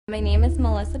My name is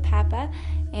Melissa Papa,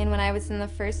 and when I was in the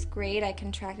first grade, I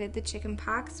contracted the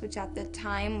chickenpox, which at the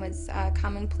time was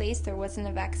commonplace. There wasn't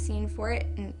a vaccine for it,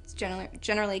 and it's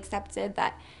generally accepted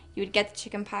that you would get the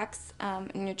chickenpox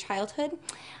in your childhood.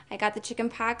 I got the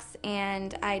chickenpox,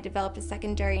 and I developed a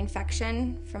secondary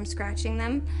infection from scratching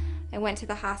them. I went to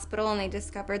the hospital, and they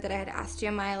discovered that I had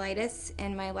osteomyelitis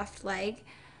in my left leg.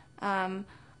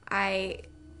 I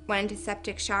went into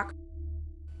septic shock.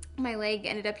 My leg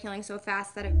ended up healing so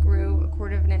fast that it grew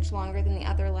 1/4 of an inch longer than the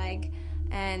other leg,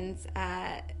 and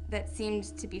that seemed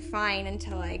to be fine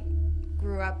until I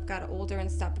grew up, got older,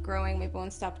 and stopped growing. My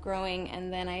bones stopped growing,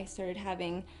 and then I started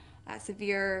having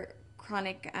severe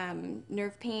chronic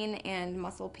nerve pain and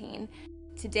muscle pain.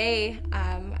 Today,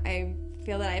 I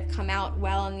feel that I've come out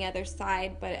well on the other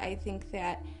side, but I think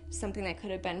that something that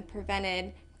could have been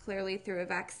prevented clearly through a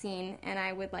vaccine, and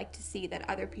I would like to see that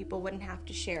other people wouldn't have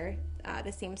to share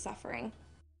the same suffering.